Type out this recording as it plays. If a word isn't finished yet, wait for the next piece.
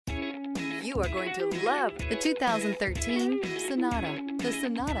You are going to love the 2013 Sonata. The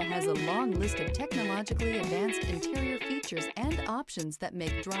Sonata has a long list of technologically advanced interior features and options that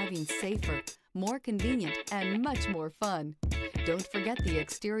make driving safer, more convenient, and much more fun. Don't forget the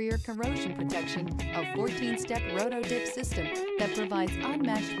exterior corrosion protection, a 14-step roto-dip system that provides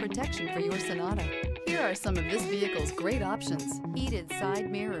unmatched protection for your Sonata. Here are some of this vehicle's great options: heated side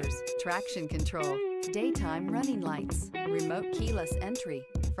mirrors, traction control, daytime running lights, remote keyless entry,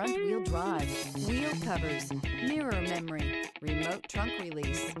 front-wheel drive, wheel covers, mirror memory, remote trunk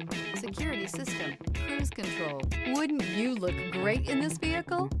release, security system, cruise control. Wouldn't you look great in this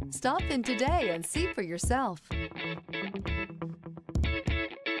vehicle? Stop in today and see for yourself.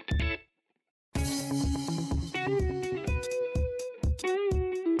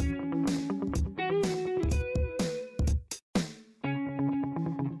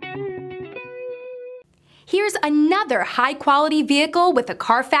 Here's another high-quality vehicle with a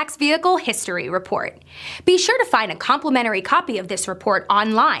Carfax Vehicle History Report. Be sure to find a complimentary copy of this report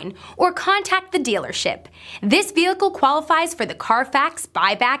online or contact the dealership. This vehicle qualifies for the Carfax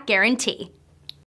Buyback Guarantee.